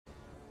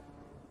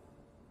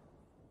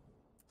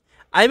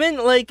I've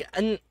been, like,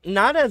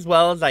 not as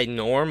well as I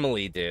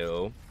normally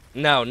do.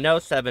 No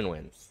 7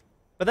 wins.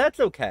 But that's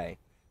okay.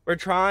 We're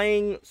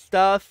trying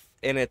stuff,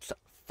 and it's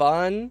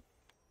fun,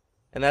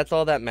 and that's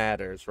all that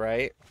matters,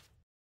 right?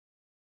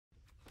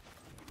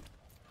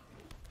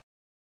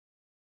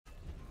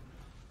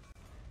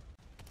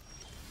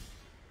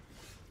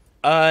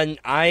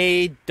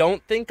 I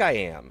don't think I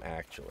am,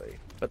 actually.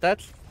 But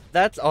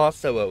that's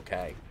also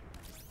okay.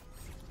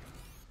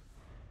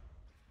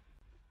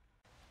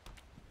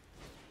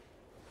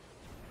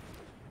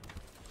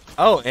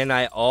 Oh, and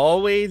I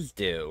always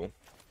do.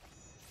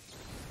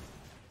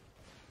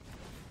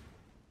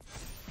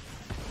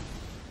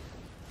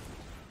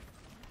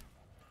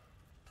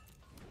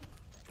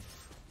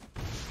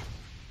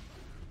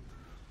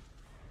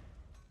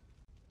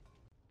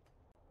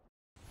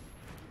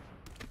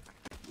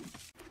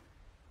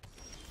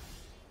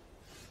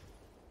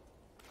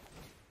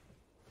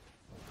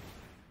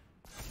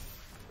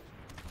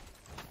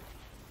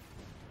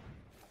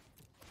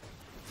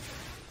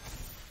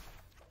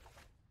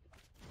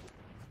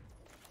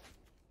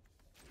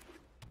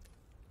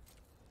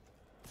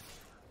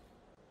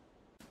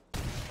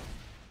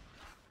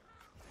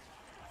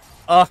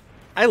 Oh,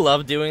 I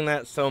love doing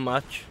that so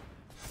much.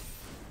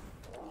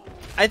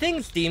 I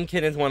think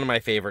Steamkin is one of my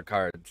favorite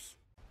cards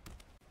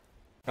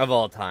of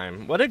all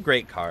time. What a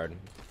great card.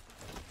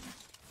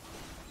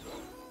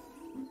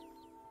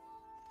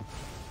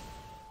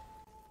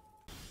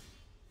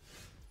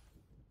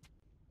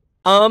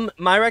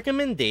 My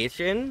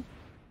recommendation,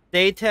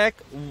 Daytech,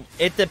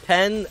 it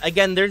depends.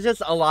 Again, there's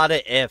just a lot of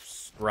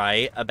ifs,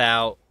 right?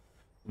 About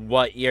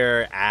what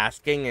you're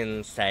asking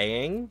and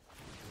saying.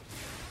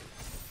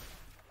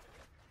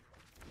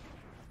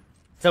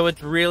 So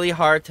it's really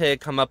hard to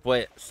come up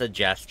with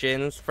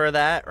suggestions for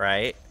that,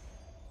 right?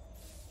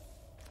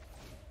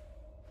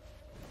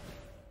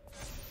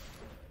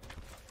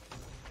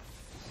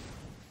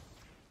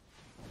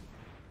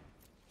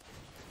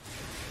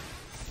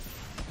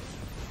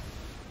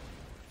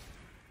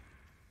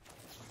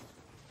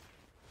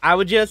 I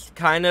would just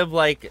kind of,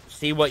 like,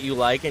 see what you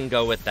like and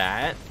go with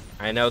that.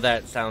 I know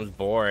that sounds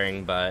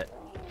boring, but...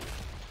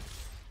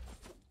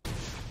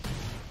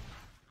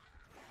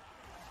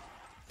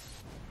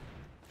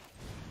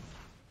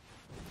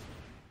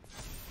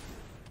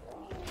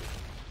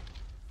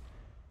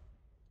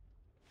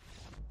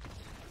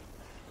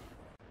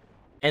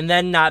 And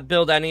then not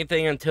build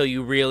anything until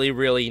you really,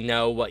 really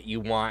know what you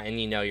want and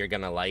you know you're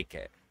gonna like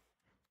it.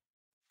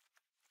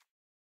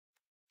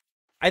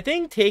 I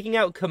think taking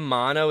out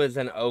Kamano is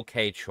an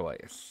okay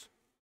choice.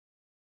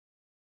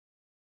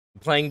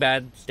 Playing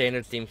bad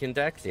standard Steamkin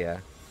decks, yeah.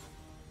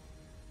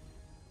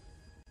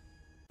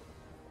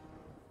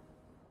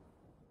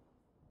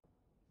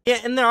 Yeah,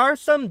 and there are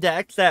some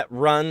decks that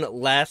run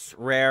less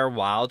rare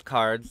wild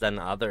cards than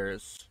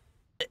others.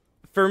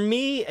 For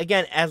me,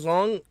 again, as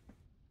long...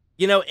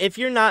 You know, if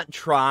you're not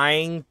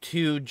trying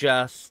to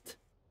just,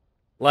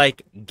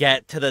 like,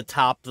 get to the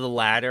top of the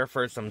ladder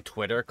for some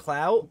Twitter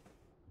clout,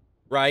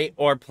 right?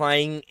 Or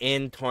playing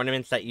in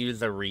tournaments that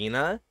use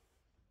Arena,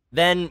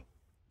 then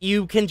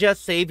you can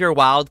just save your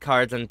wild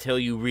cards until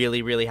you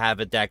really, really have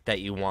a deck that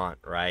you want,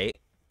 right?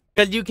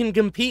 Because you can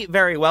compete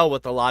very well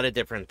with a lot of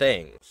different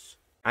things.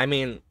 I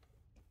mean,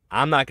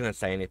 I'm not going to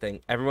say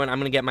anything. Everyone, I'm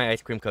going to get my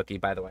ice cream cookie,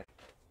 by the way.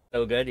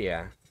 So good,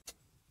 yeah.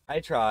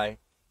 I try.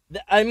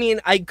 I mean,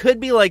 I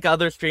could be like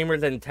other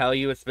streamers and tell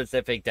you a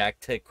specific deck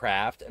to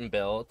craft and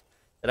build,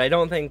 but I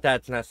don't think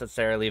that's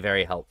necessarily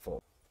very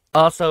helpful.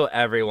 Also,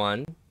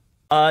 everyone,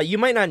 you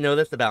might not know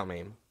this about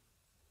me,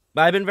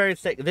 but I've been very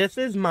sick. This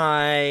is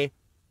my,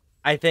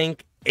 I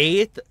think,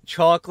 8th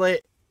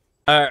chocolate,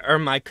 or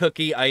my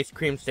cookie ice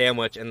cream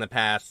sandwich in the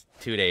past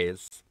 2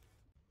 days.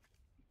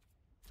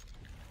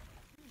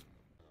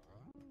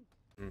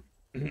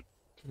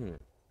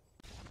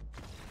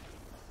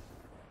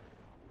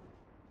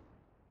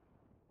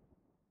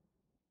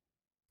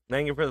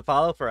 Thank you for the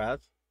follow for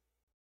us.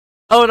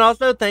 Oh, and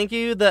also thank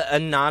you, the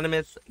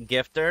anonymous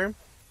gifter,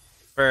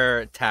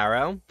 for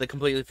tarot, the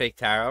completely fake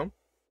tarot.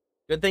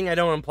 Good thing I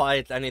don't imply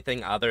it's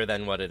anything other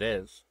than what it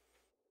is.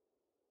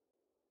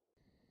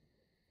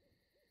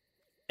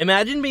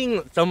 Imagine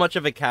being so much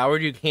of a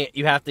coward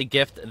you have to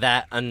gift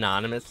that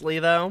anonymously,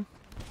 though.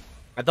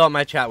 I thought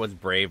my chat was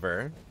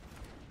braver.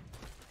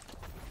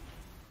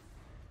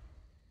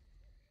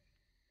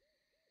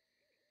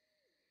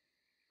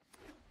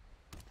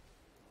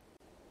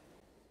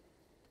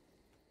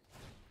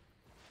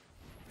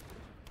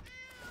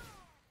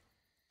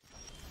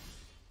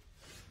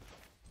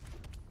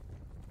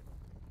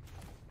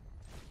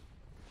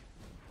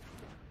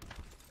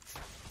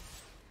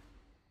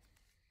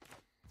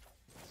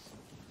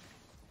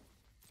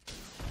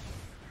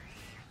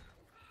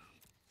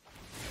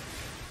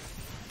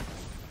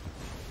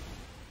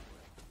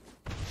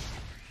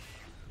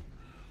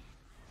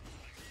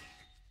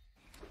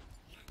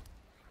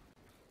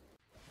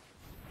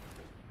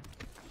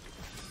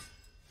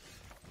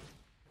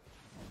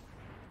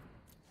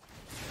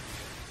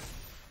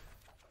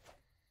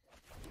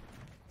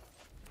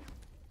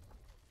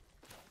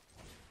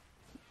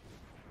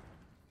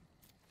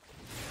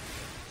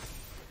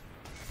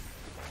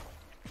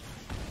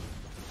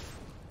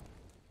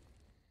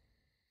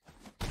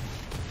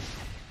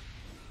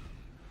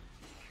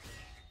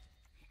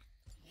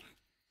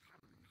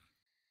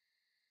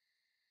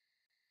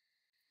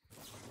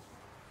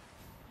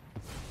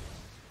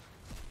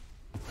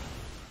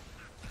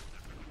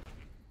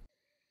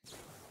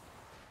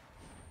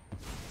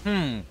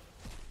 Hmm.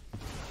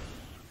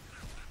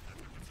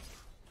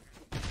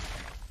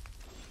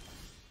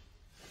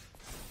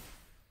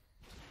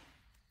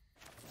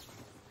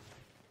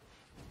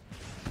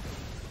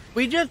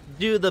 We just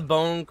do the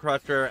Bone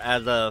Crusher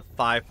as a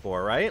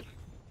 5/4, right?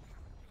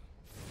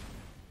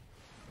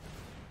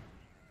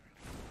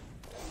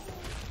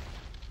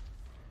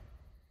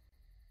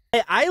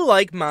 I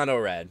like Mono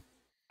Red.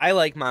 I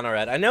like Mono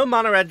Red. I know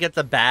Mono Red gets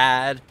a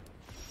bad...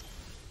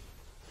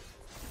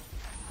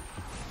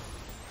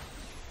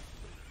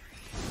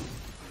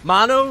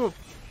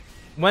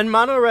 When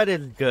Mono Red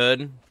is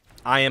good,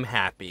 I am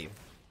happy.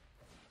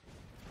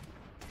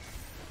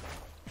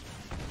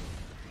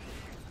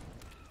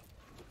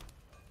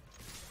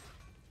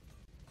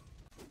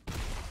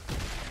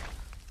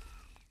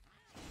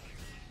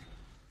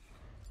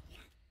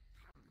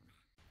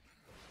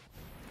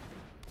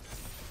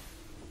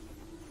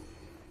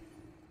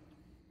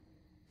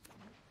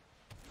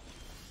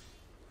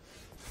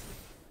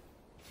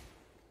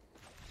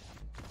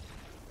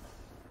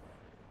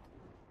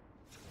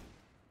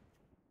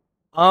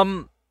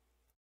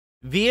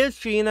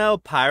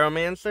 Viashino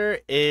Pyromancer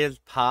is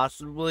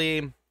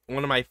possibly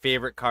one of my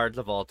favorite cards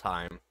of all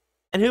time.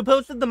 And who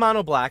posted the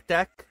Mono Black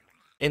deck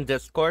in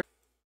Discord?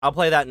 I'll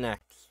play that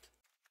next.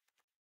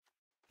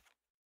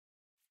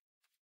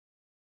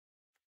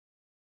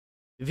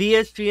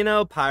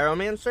 Viashino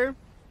Pyromancer?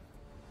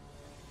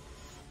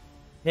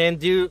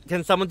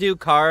 Can someone do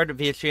card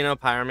Viashino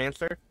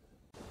Pyromancer?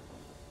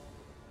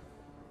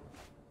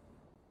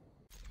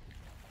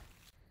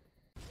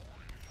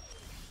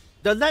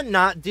 Does that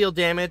not deal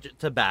damage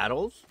to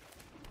battles?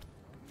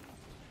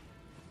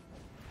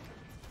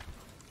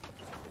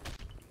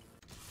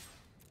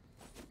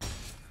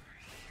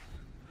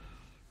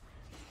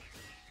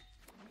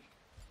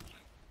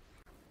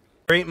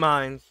 Great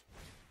minds.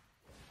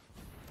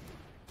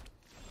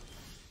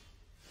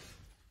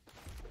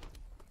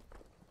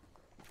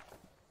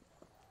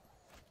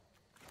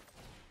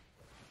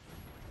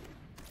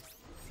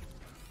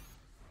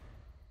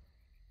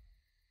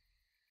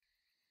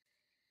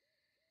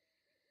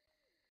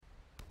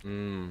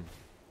 Hmm.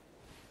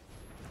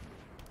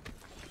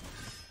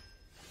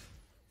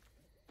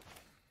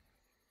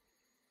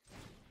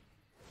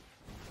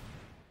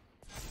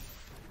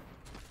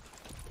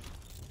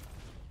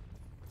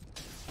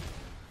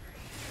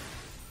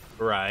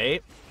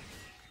 Right.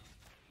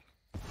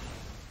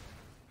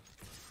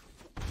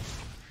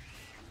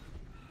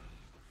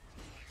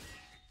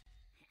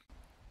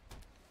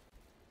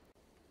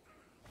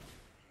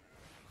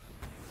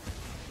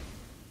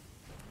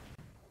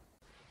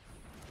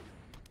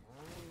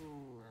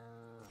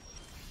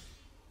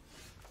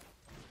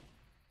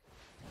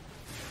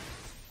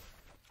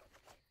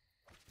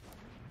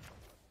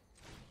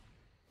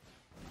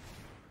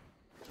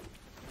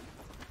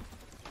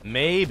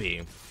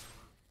 Maybe.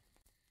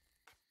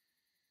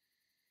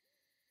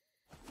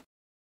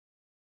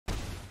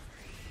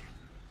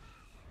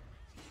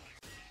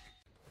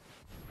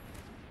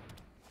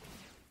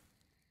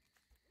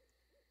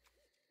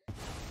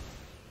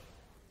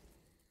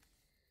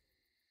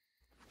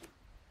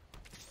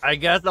 I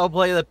guess I'll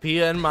play the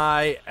PIA in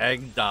my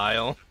egg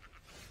dial.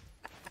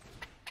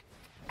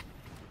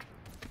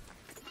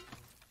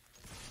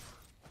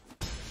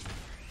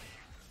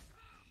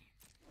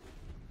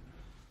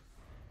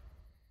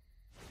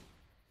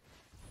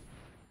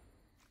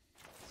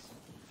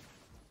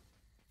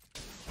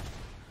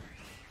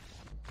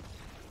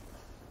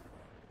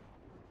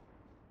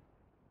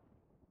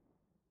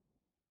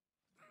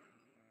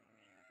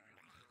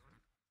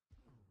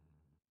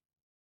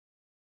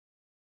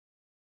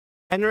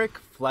 Henrik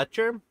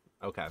Fletcher?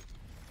 Okay.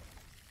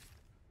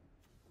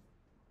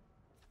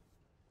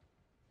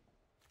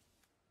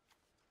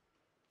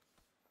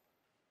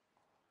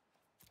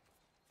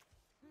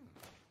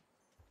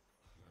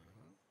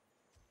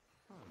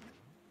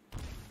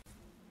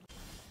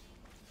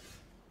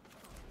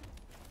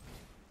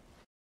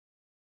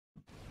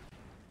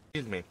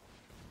 Excuse me.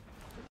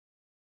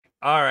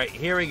 Alright,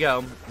 here we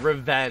go.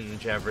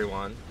 Revenge,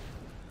 everyone.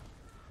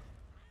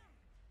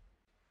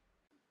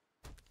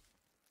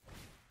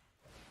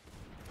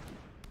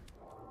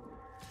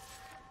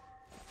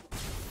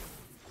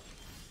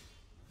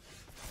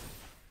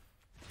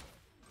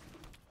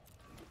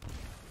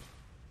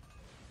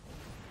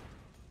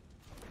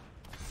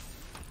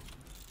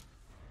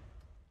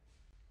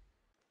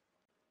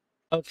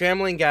 Oh,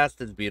 Shambling Ghast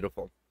is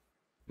beautiful.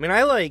 I mean,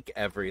 I like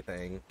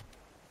everything.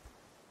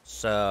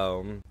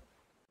 So...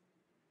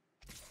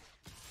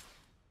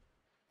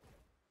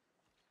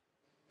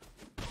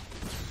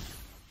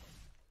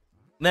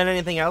 Then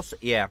anything else?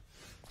 Yeah.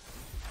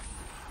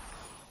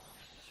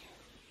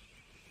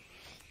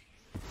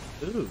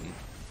 Ooh.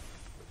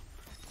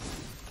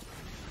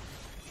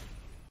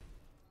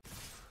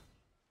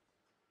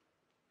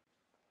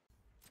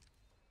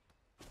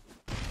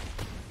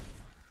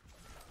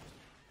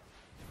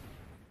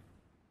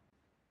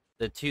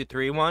 The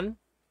 2/3 one?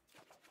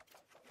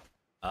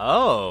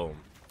 Oh,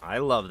 I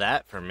love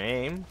that for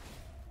me.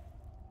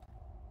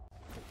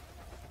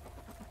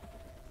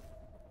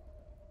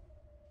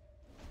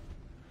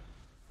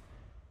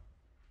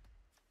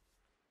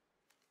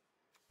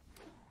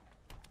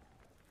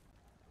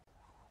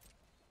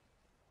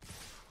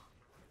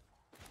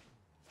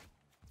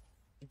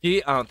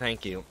 Oh,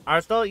 thank you.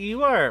 Arstel,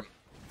 you are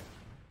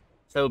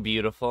so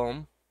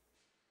beautiful.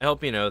 I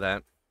hope you know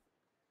that.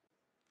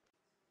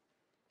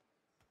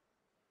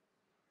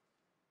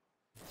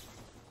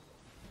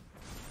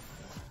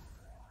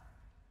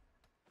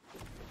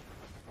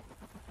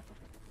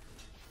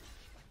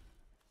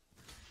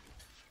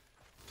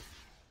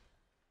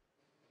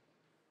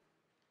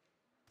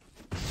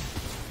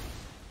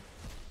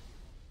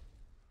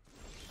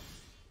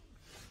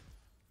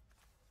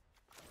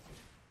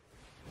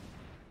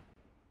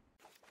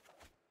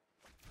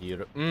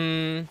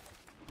 Beautiful.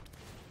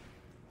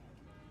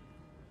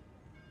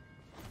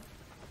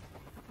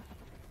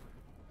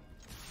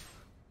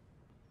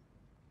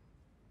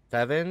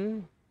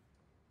 7.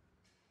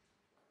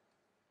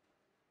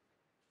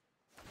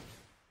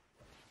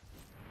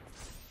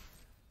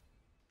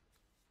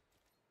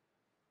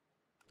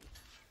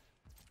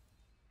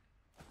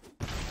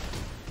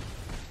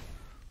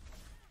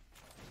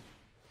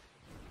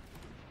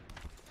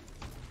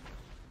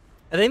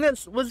 I think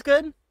that was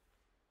good.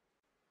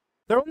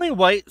 Their only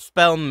white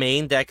spell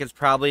main deck is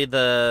probably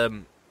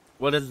the...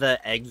 What is the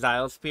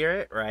Exile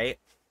Spirit, right?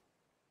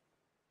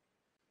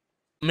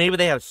 Maybe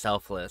they have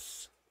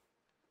Selfless.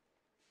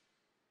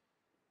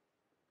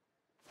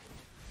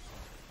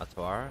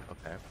 Atwar?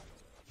 Okay.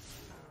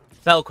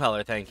 Spell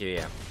Queller, thank you,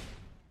 yeah.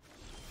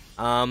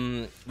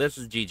 This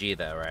is GG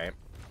though, right?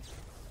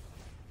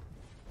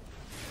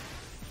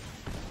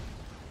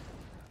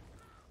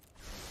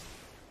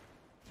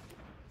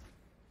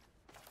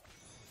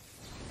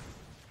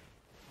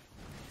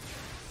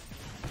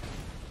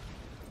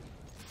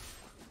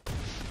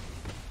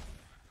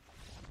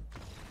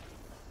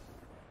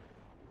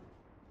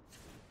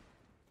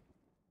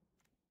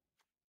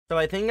 So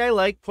I think I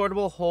like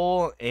Portable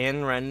Hole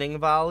and Rending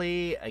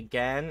Volley.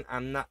 Again,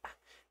 I'm not...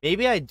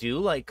 Maybe I do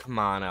like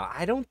Kamano.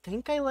 I don't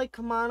think I like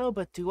Kamano,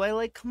 but do I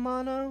like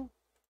Kamano?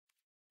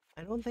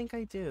 I don't think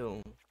I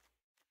do.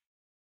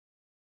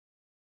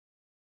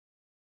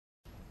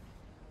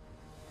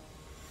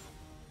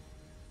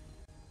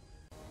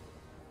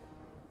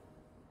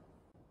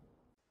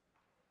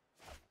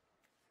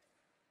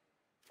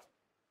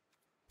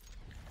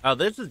 Oh,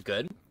 this is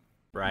good,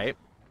 right?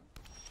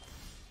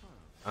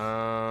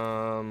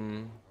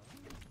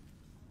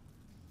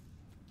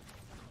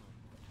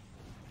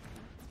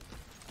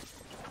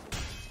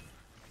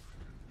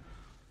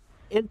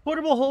 Is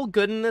Portable Hole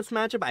good in this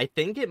matchup? I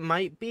think it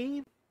might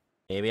be.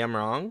 Maybe I'm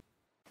wrong.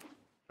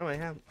 Oh, I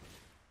have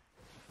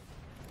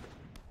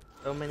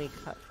so many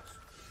cuts.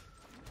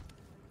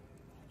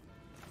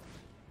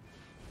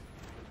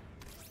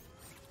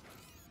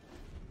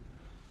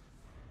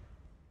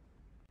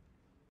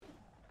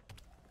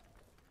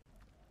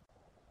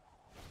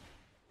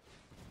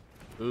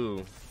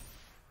 Ooh.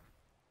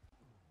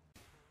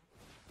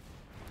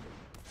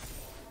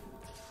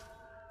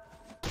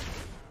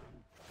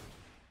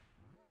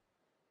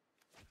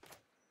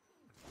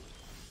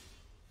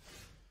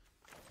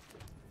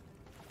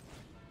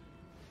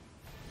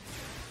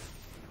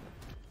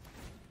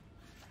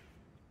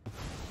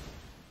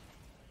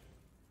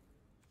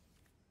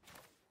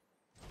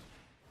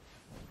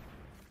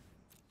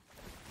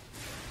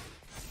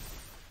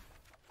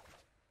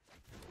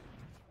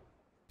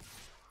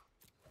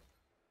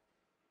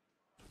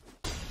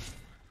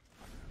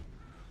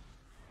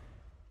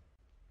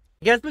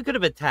 I guess we could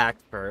have attacked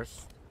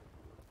first.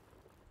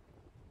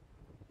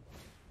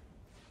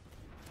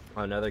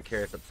 Oh, another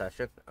Curious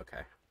Obsession?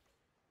 Okay.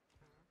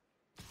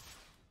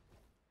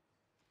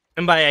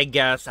 And by I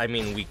guess, I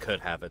mean we could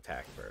have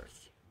attacked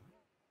first.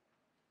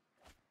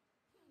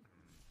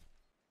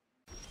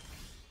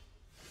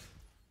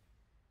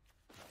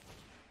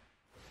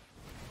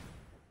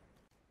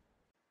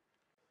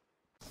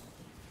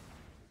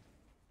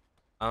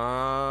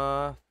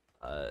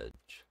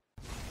 Fudge.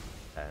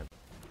 Okay.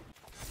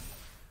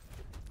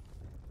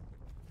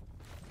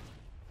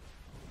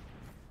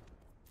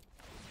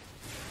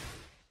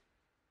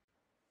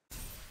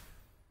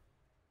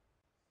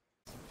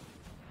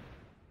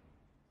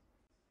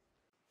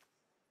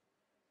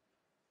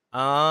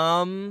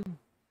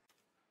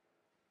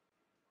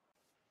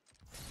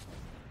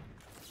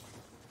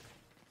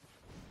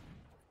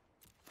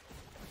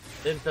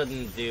 This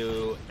doesn't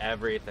do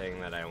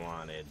everything that I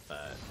wanted,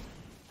 but...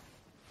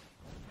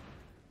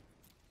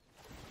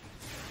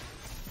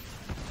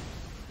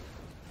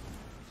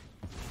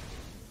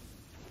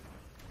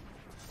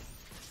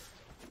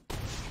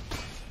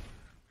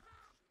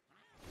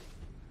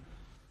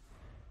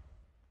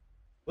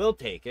 We'll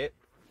take it.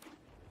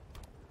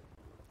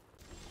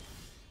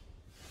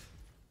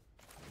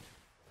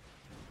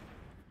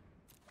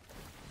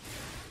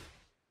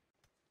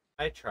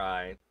 I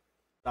try.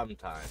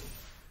 Sometimes.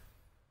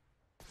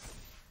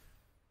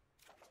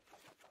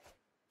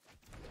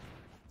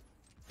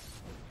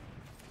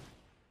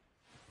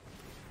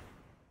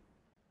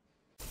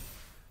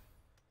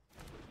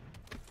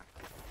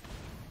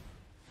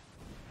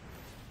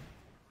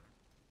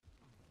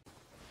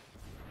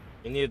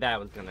 I knew that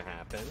was gonna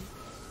happen.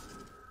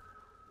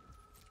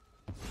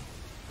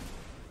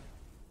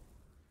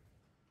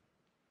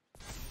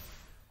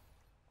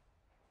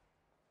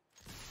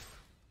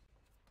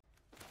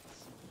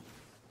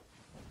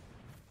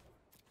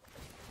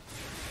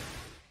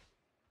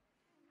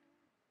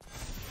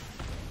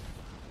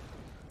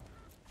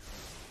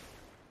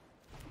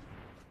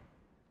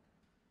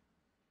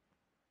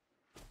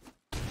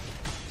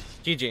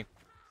 GG.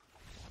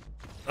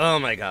 Oh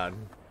my god.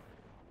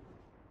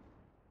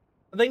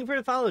 Thank you for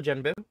the follow,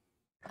 Genbu.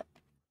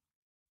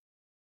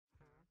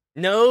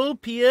 No,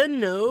 Pia,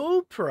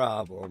 no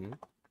problem.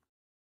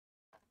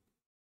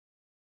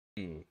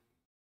 Yeah.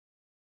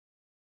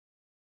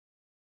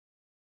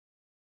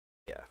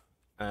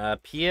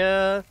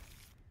 Pia.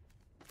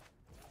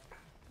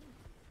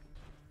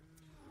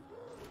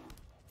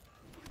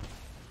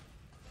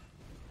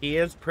 He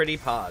is pretty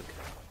pog.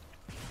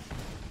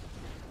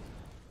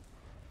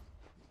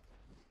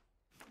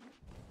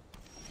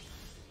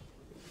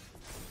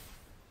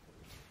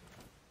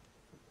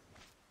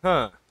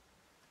 Huh.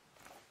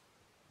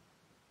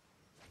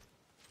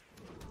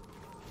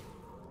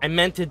 I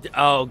meant to...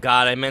 Oh,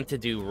 God. I meant to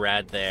do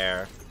red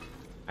there.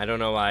 I don't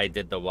know why I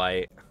did the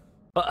white.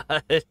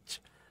 But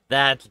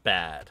that's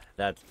bad.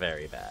 That's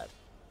very bad.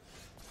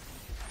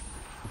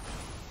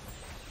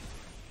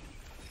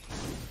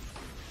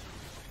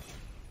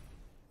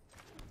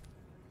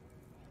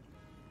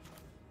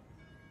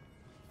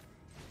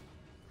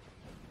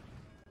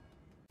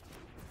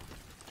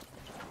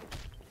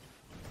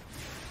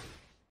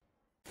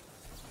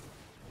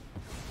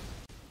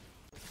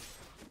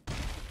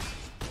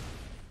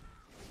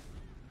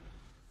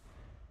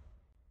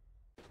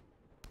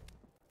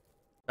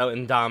 Oh,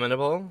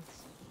 Indomitable.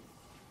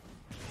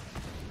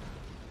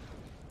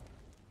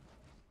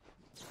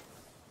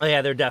 Oh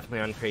yeah, they're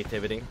definitely on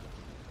creativity.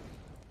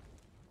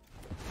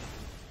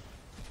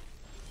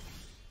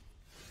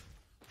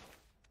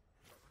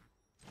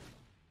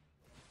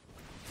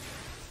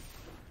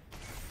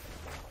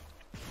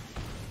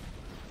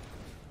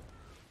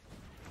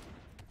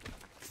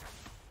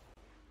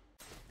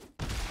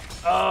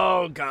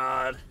 Oh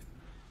god.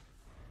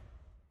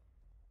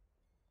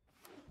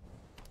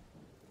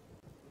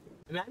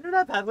 Imagine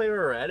that pathway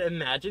were red.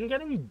 Imagine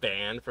getting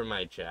banned from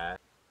my chat.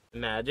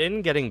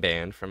 Imagine getting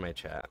banned from my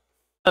chat.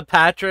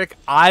 Patrick,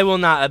 I will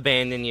not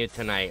abandon you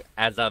tonight,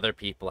 as other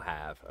people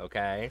have,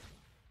 okay?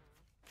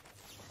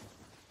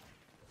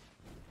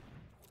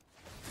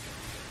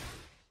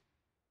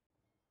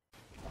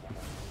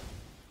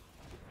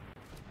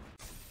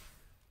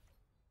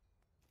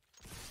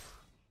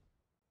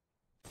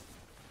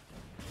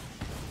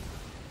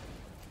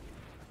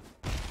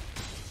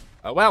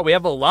 Oh, wow, we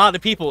have a lot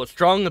of people with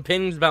strong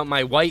opinions about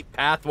my white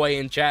pathway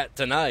in chat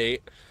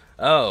tonight.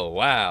 Oh,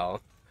 wow.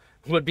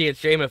 Would be a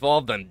shame if all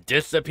of them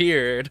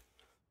disappeared.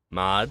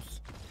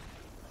 Mods.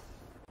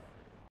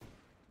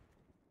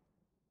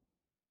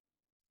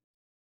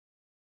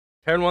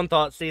 Turn 1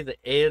 thought season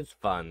is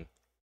fun.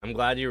 I'm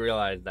glad you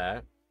realized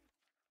that.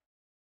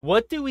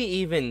 What do we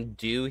even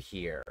do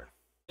here?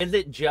 Is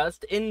it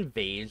just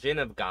invasion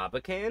of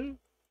Gobakin?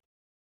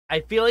 I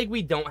feel like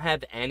we don't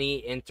have any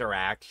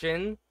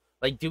interaction.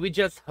 Like, do we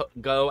just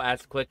go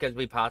as quick as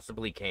we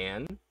possibly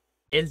can?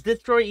 Is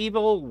Destroy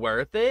Evil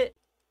worth it?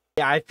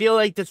 Yeah, I feel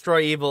like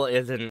Destroy Evil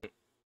isn't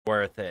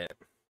worth it.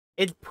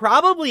 It's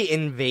probably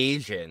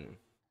Invasion,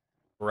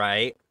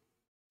 right?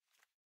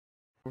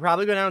 We'll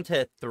probably go down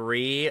to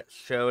 3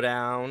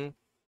 Showdown.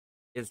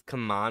 Is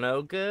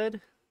Kamano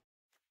good?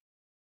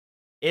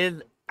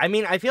 I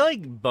mean, I feel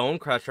like Bone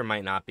Crusher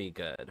might not be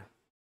good.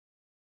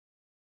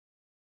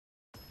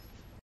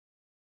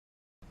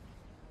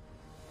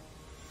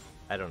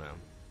 I don't know.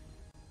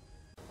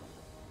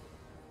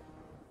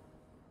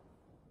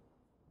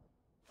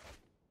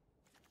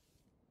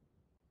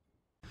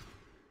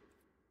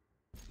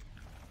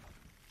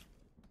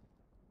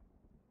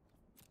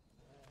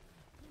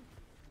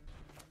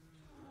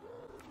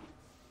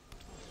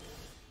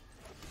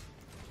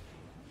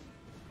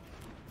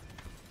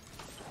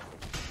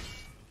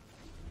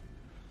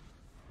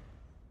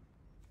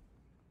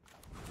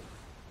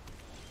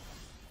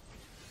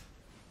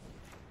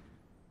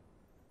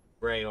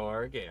 Gray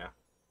Org, yeah.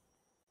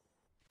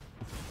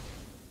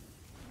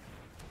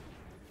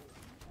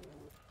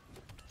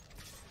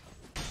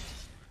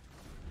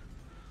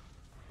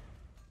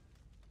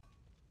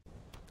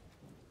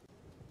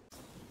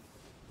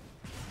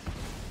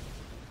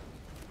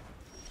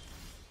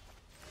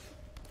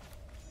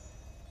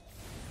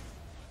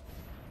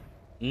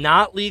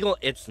 Not legal?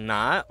 It's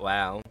not?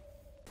 Wow.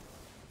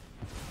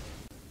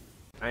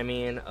 I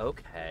mean,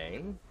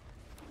 okay.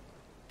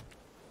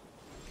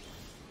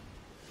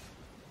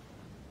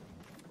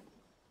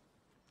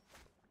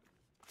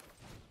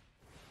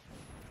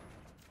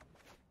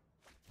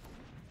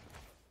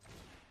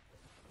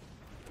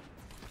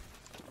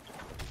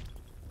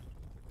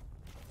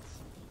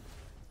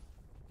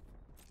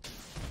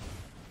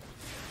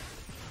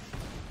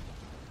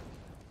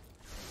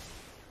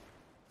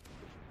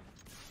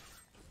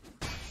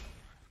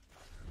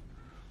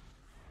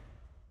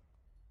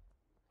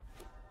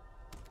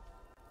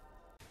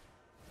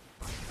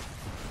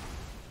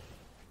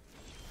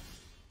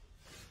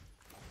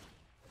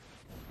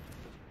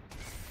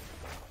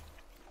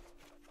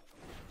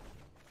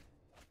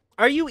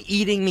 Are you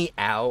eating me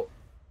out?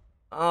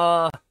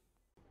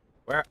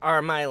 Where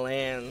are my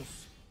lands?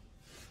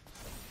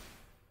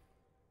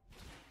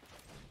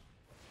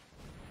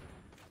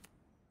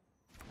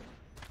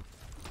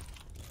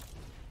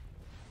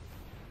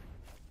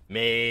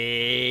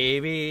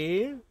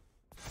 Maybe.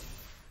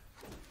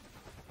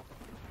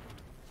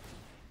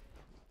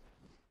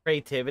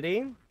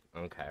 Creativity?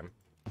 Okay.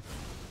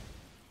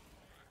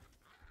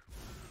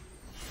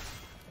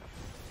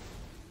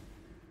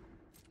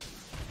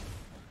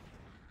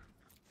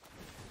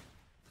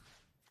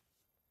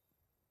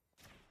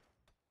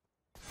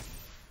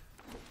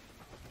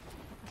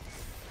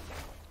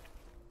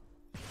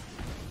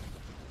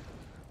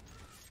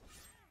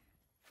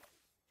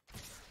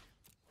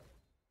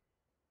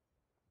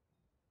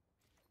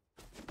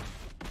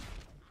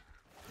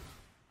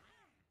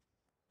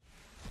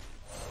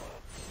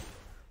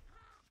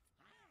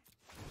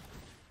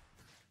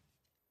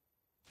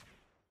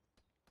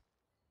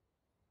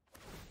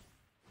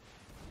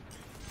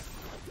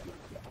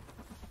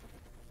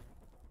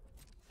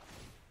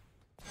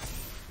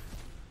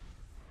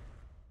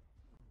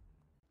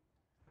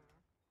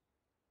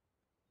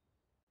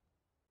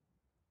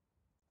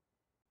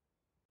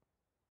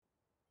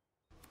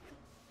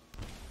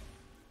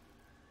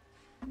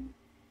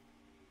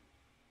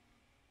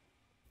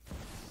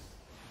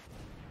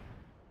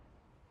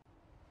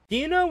 Do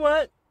you know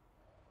what?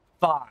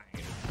 Fine.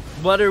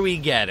 What are we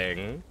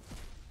getting?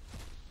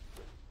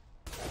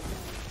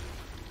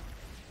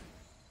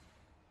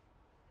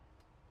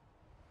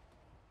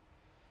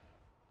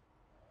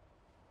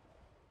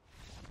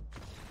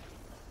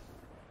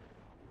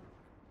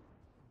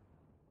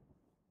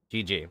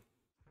 GG.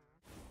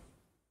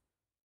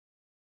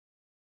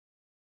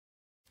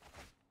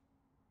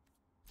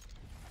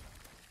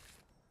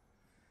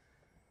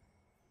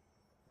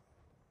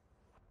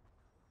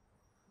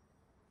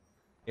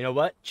 You know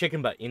what?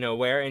 Chicken butt. You know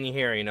where and you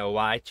hear. You know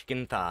why?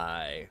 Chicken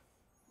thigh.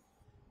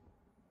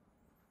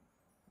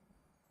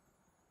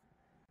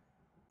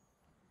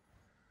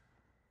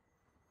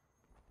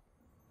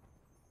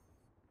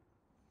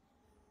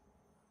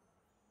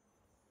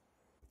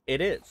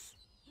 It is.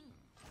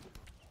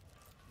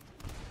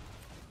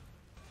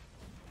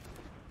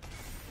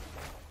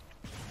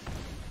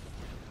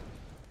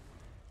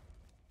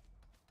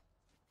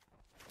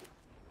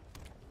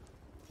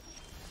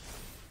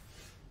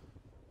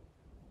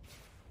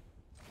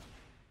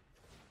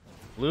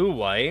 Blue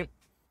white.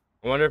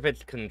 I wonder if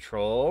it's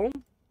control.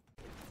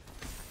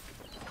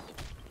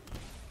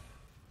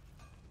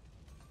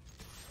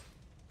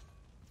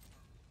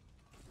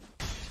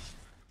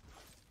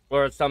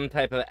 Or some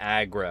type of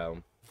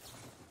aggro.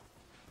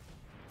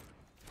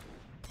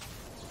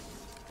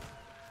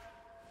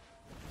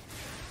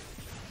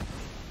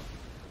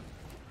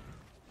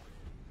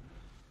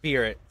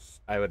 Spirits,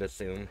 I would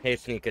assume. Hey,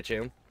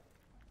 Sneakachu.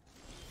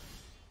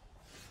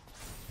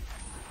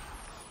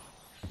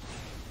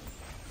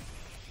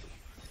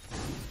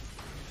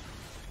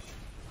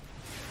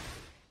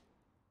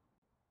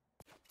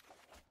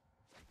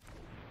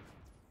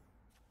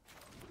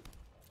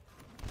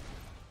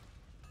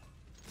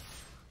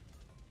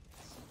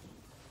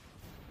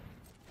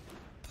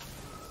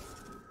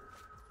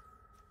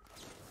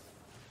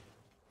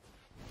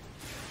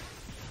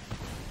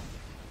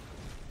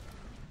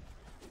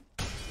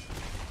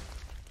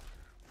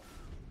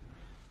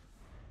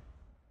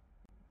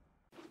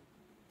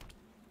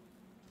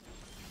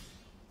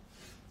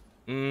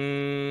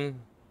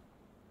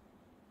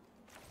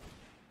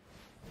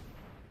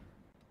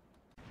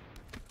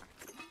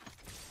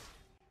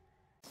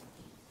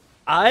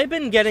 I've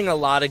been getting a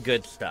lot of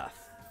good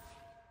stuff.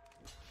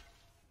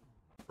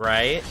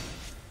 Right?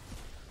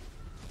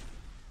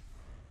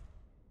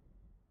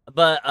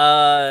 But,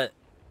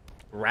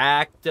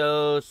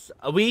 Rakdos.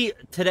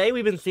 Today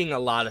we've been seeing a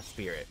lot of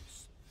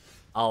spirits.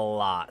 A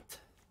lot.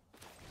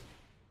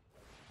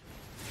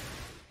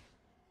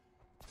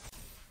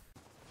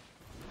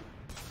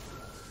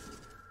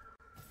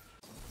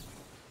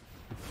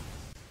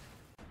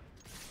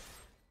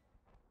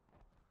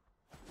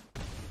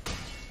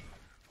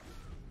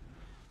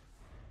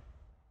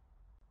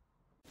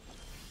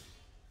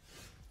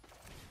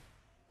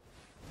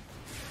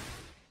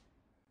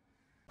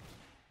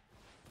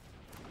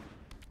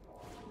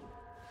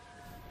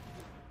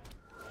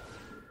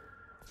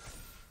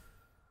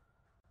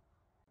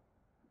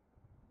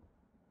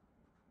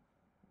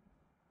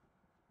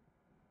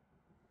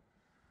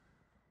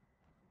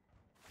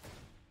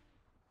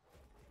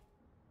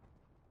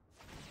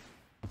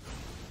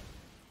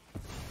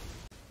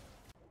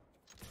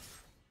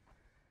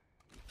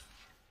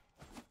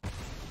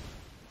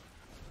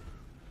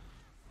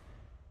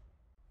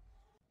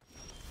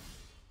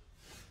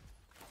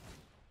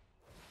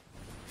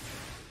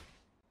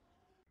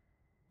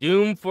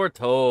 Doom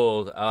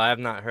Foretold. Oh, I have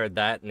not heard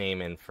that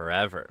name in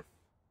forever.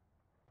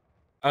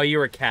 Oh, you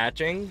were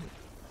catching?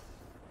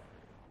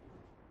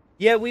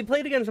 Yeah, we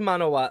played against a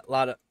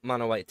lot of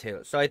mono white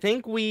too. So I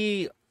think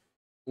we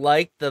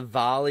like the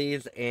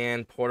volleys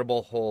and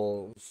portable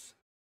holes.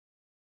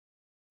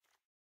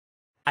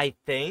 I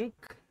think.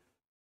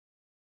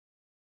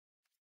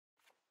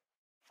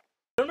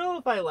 I don't know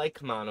if I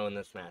like mono in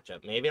this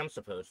matchup. Maybe I'm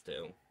supposed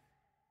to.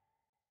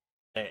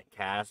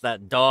 Cast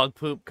that dog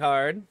poop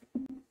card.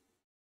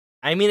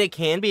 I mean, it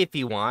can be if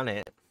you want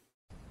it.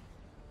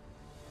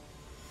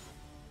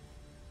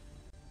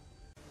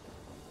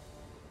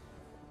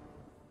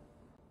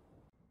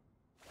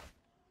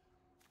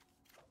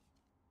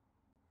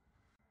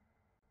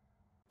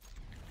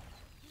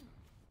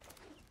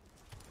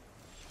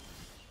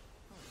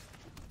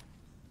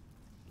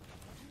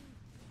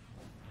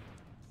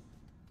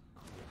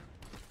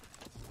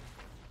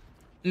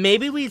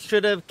 Maybe we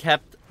should have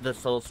kept the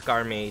Soul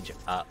Scar Mage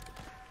up.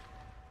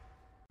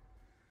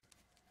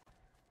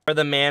 Or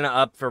the mana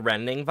up for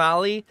Rending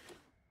Volley.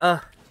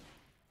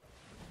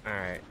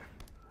 Alright.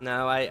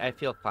 No, I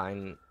feel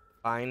fine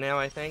now,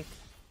 I think.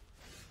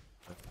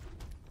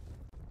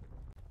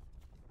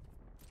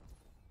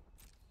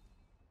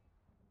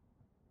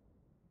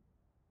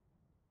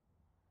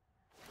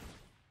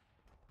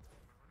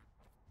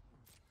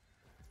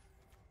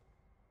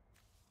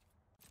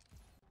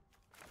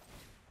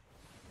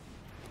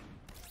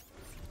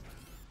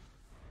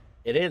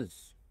 It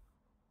is.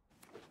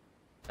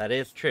 That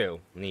is true.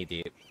 Knee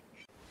deep.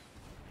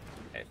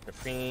 Okay,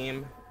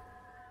 Supreme.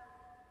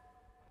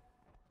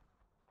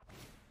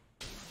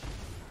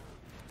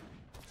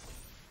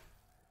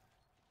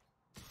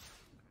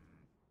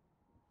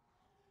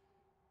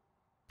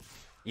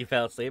 You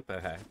fell asleep?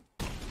 Okay.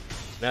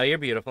 No, you're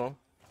beautiful.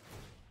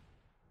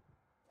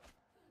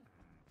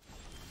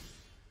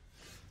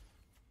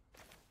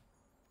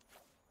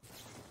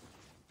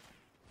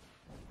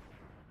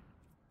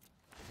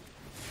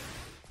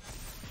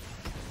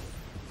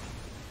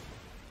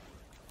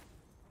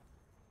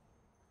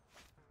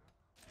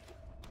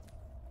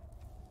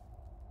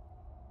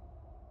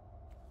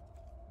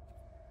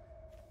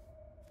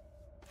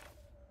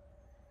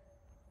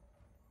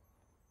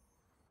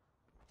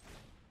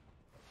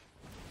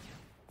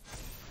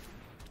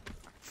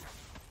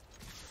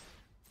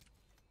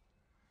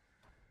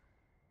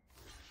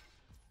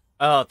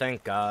 Oh,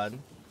 thank God.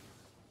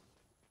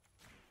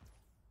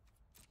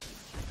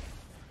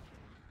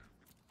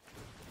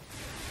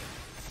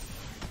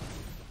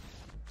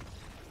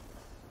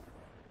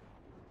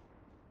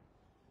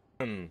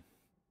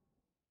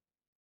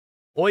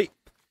 Oi.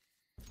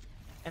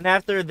 And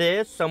after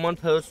this, someone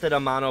posted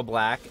a mono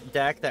black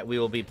deck that we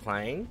will be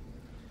playing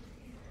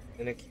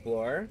in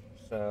Explore.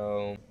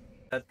 So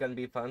that's gonna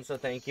be fun. So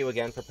thank you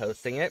again for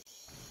posting it.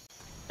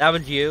 That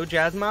was you,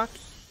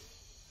 Jasmox?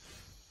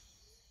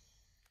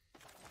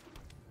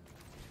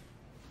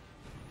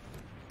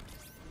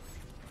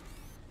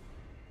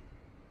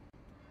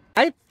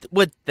 I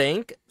would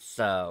think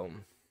so.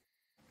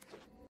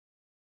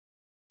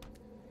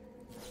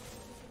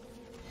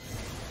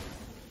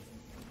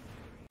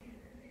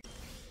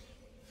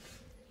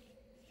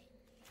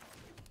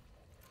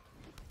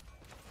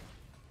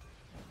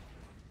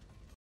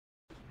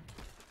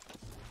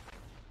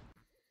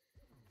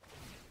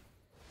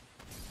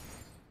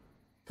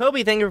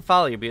 Toby, thank you for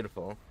following. You're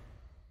beautiful.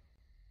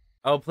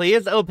 Oh,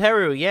 please? Oh,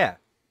 Peru, yeah.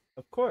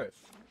 Of course.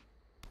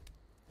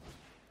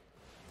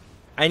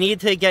 I need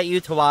to get you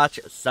to watch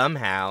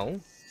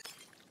somehow.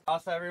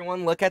 Also,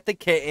 everyone, look at the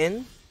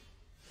kitten.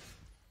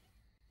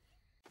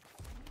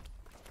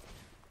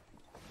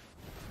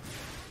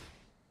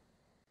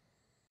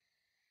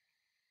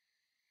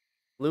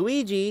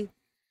 Luigi,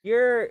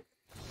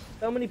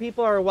 so many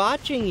people are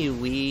watching you,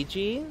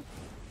 Luigi.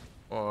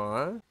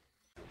 Aww.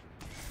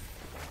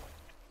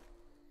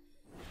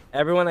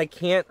 Everyone, I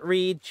can't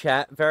read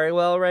chat very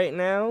well right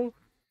now.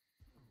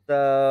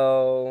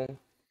 So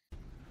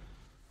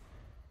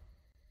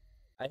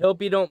I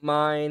hope you don't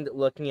mind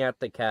looking at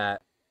the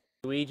cat.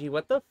 Luigi,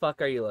 what the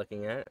fuck are you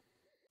looking at?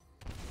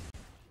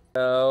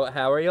 So,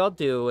 how are y'all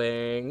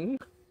doing?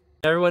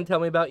 Everyone tell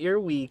me about your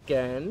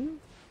weekend.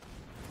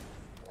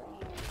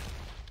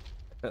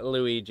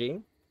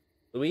 Luigi.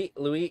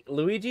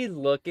 Luigi's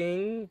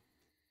looking...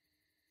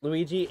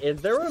 Luigi,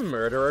 is there a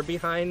murderer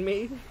behind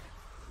me?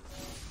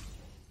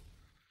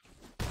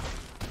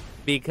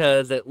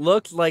 Because it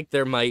looks like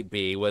there might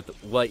be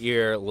with what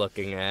you're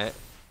looking at.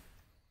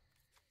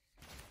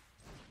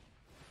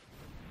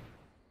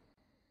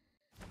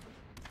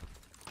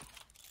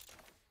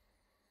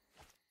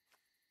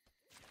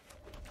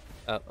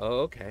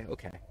 Oh, okay.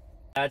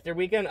 After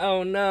weekend,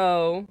 oh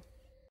no.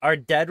 Are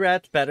dead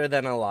rats better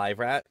than alive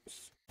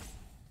rats?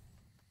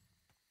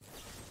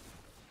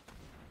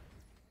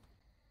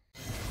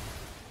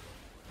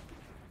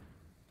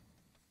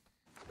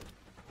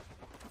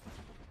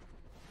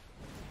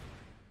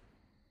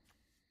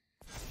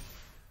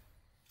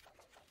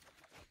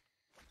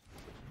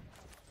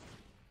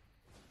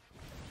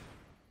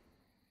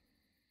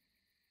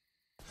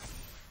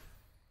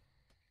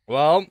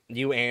 Well,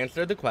 you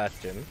answered the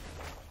question.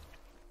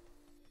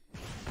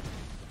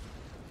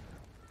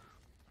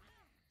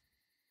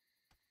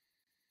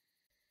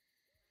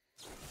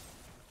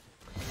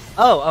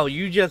 Oh,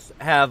 you just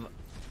have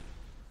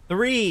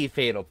 3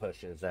 fatal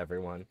pushes,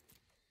 everyone.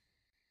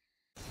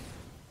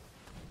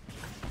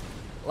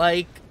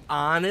 Like,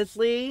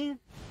 honestly...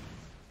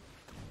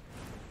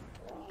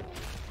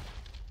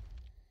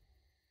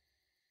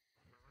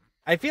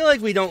 I feel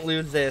like we don't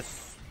lose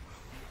this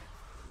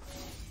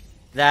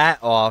that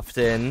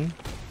often,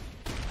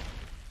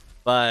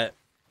 but...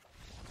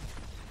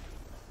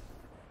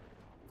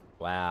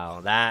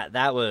 Wow,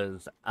 that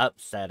was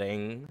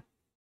upsetting.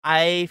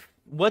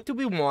 What do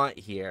we want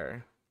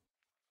here?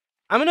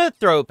 I'm gonna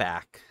throw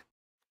back.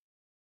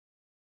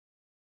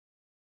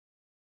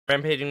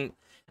 Rampaging.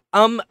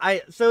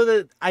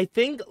 I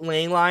think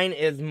Lane Line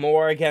is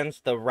more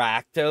against the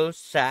Rakdos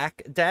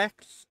sack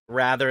decks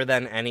rather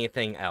than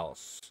anything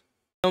else.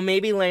 So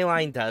maybe Lane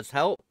Line does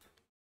help.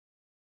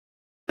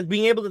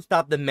 Being able to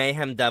stop the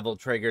Mayhem Devil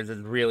triggers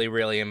is really,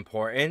 really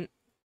important.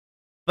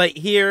 But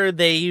here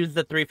they use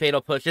the 3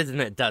 fatal pushes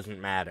and it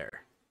doesn't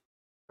matter.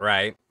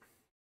 Right?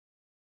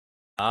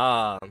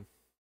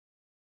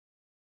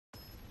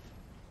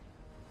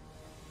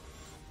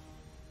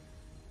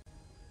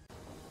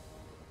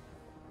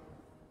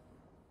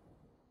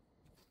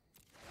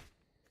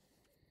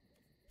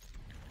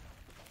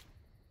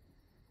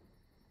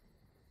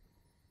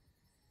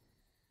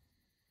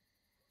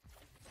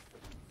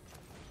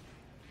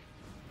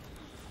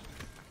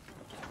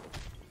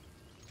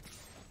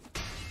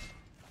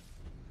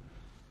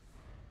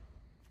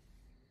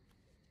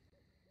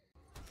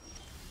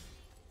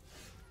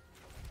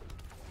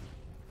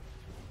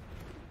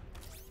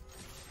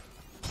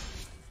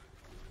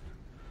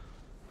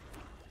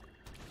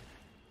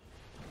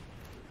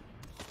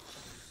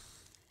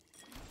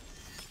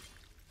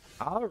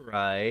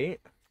 Alright.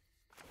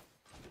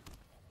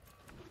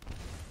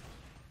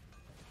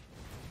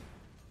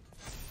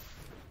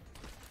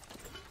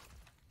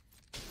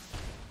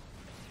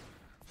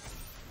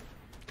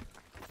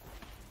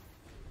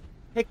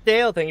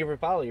 Hickdale, thank you for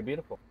following. You're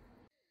beautiful.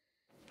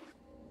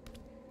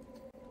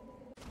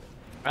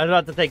 I was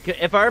about to say,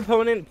 if our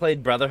opponent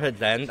played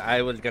Brotherhood's End,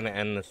 I was going to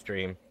end the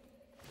stream.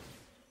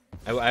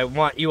 I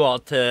want you all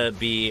to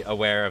be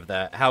aware of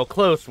that, how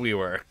close we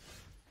were.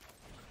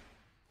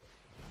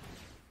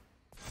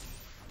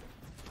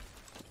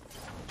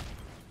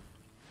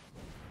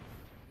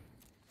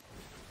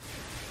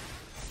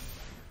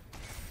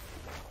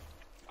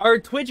 Our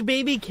Twitch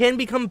baby can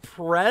become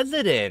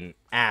president,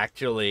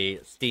 actually,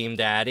 Steam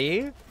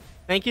Daddy.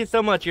 Thank you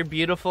so much. You're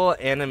beautiful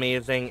and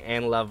amazing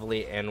and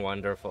lovely and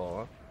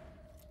wonderful.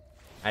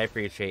 I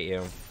appreciate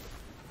you.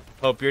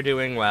 Hope you're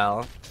doing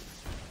well.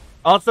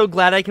 Also,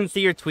 glad I can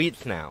see your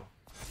tweets now.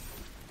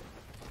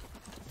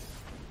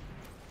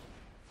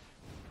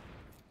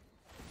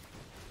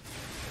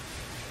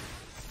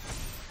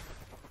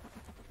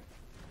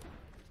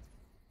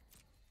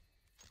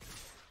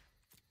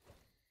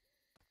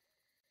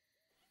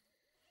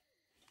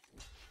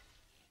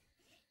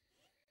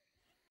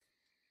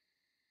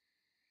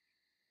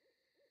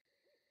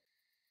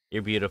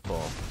 You're beautiful.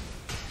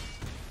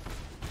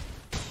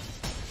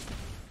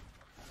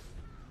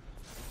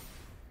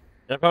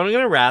 If I'm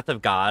gonna Wrath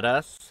of God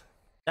us,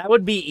 that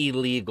would be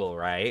illegal,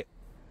 right?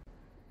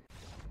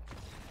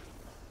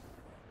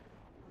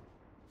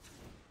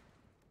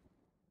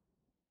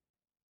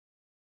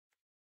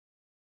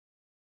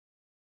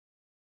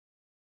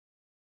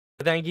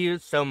 Thank you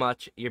so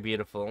much. You're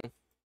beautiful.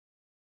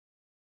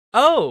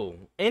 Oh,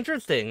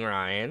 interesting,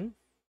 Ryan.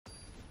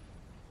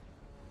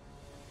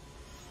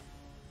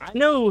 I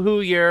know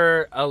who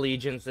your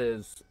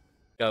allegiances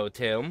go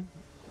to,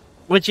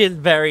 which is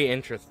very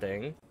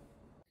interesting.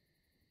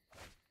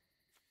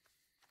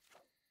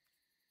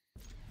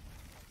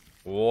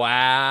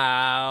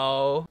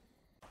 Wow.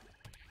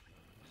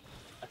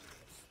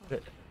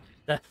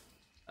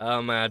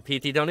 Oh man,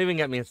 PT, don't even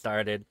get me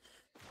started.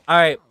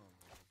 Alright.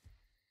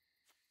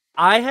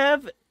 I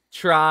have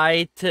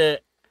tried to...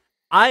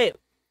 I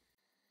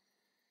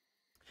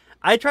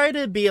try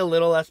to be a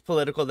little less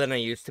political than I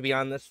used to be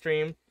on this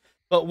stream.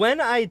 But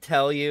when I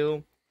tell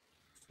you,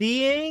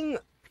 seeing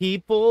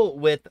people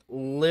with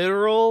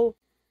who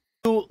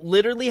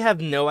literally have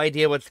no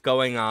idea what's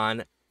going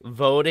on,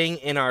 voting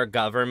in our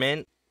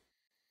government,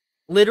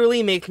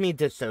 literally makes me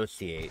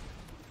dissociate.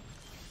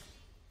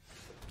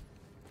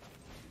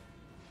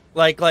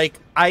 Like,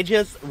 I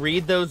just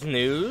read the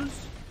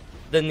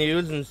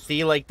news and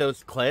see, like,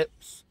 those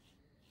clips,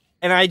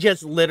 and I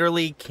just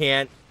literally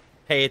can't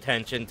pay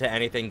attention to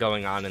anything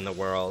going on in the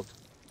world.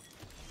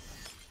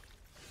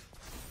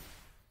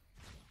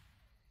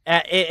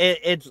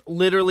 It's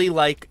literally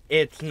like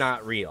it's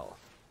not real.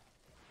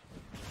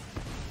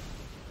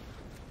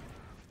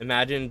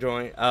 Imagine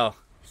drawing... Oh,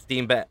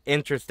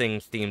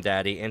 interesting, Steam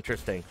Daddy,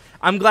 interesting.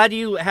 I'm glad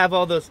you have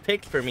all those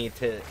picks for me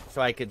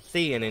so I could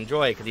see and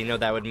enjoy, because you know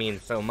that would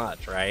mean so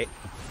much, right?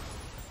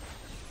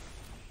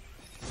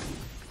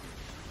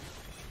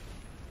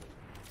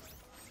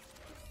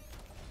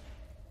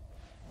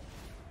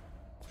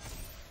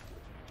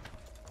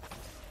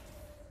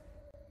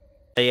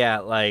 Yeah,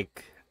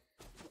 like...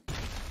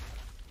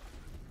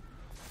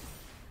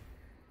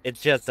 It's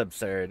just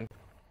absurd.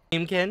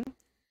 Teamkin?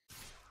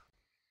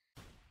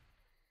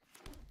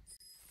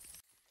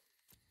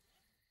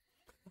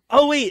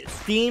 Oh wait,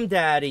 Steam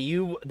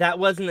Daddy, that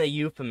wasn't a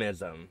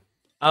euphemism.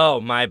 Oh,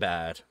 my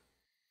bad.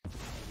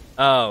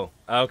 Oh,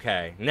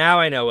 okay. Now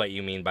I know what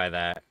you mean by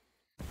that.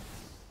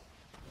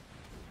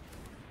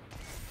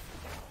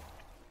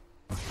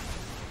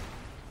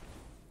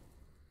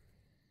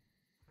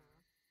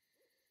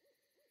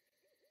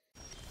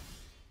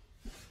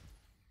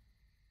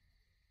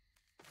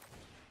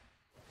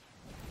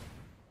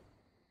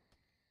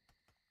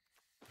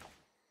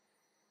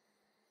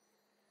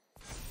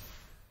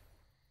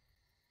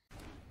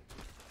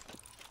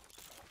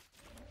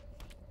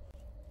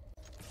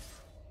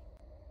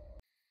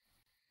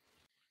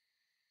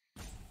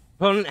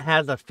 Opponent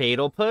has a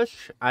fatal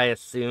push, I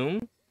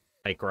assume.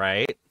 Like,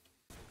 right?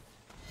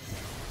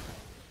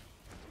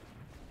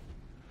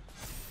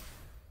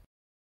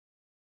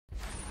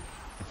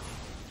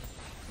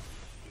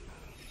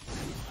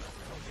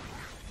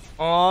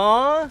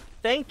 Aw,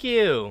 thank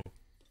you.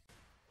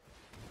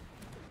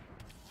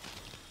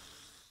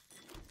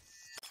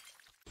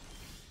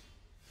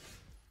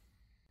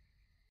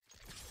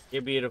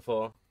 You're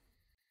beautiful.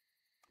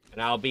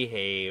 And I'll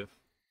behave.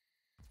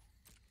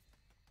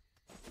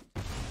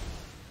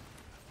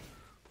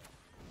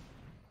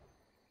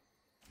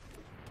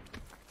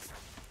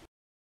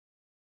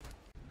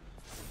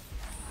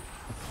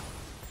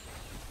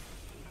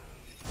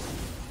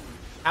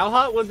 How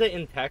hot was it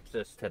in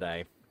Texas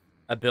today?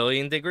 1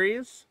 billion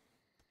degrees?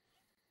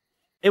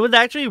 It was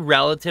actually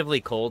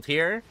relatively cold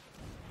here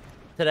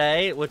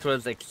today, which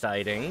was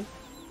exciting.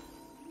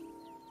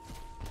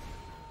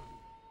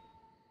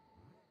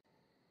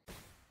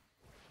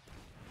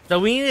 So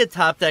we need to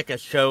top deck a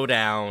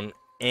showdown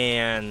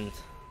and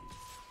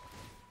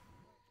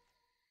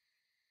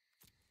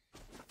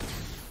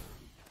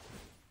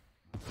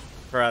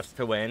for us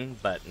to win,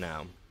 but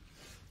no.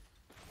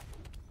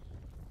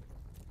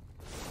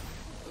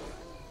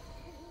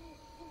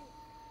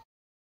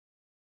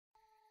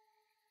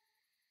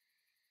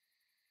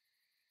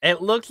 It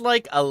looks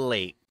like a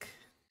lake.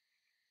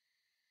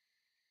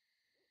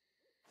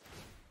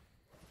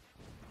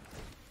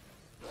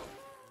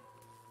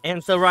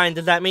 And so, Ryan,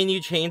 does that mean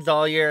you changed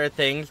all your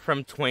things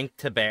from twink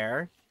to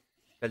bear?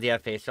 Because you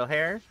have facial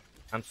hair?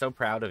 I'm so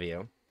proud of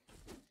you.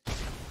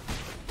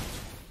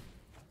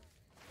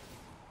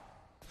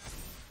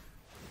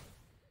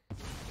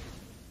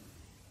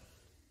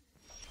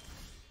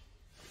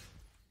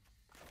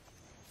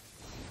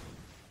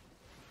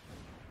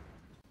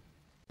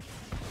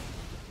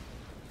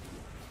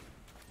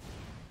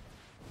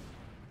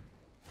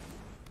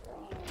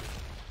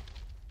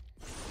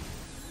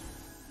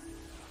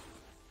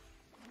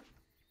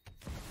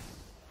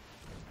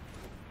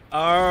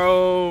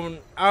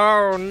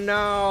 Oh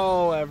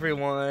no,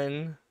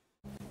 everyone.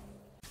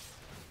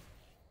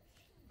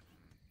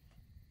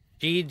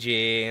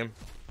 GG.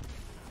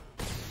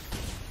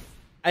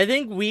 I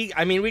think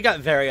we got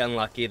very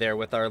unlucky there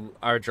with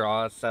our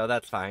draws, so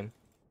that's fine.